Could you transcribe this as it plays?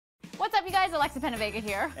what's up, you guys? Alexa Vega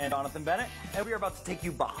here. And Jonathan Bennett. And we are about to take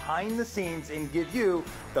you behind the scenes and give you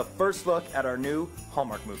the first look at our new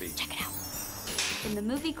Hallmark movie. Check it out. In the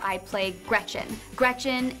movie, I play Gretchen.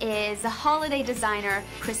 Gretchen is a holiday designer.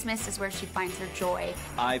 Christmas is where she finds her joy.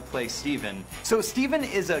 I play Steven. So Steven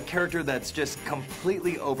is a character that's just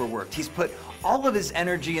completely overworked. He's put all of his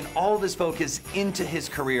energy and all of his focus into his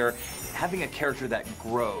career. Having a character that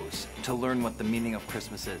grows to learn what the meaning of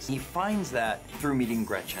Christmas is. He finds that through meeting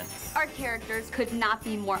Gretchen. Our characters could not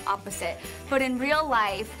be more opposite, but in real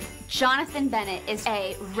life, Jonathan Bennett is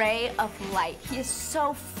a ray of light. He is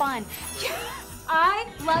so fun. I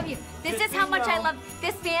love you. This is how much I love.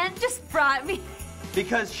 This man just brought me.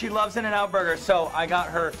 Because she loves In-N-Out Burger, so I got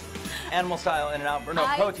her animal style In-N-Out Burger, no,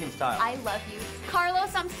 protein style. I love you.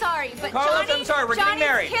 Carlos, I'm sorry, but Carlos, I'm sorry, we're getting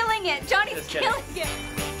married. Johnny's killing it. Johnny's killing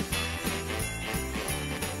it.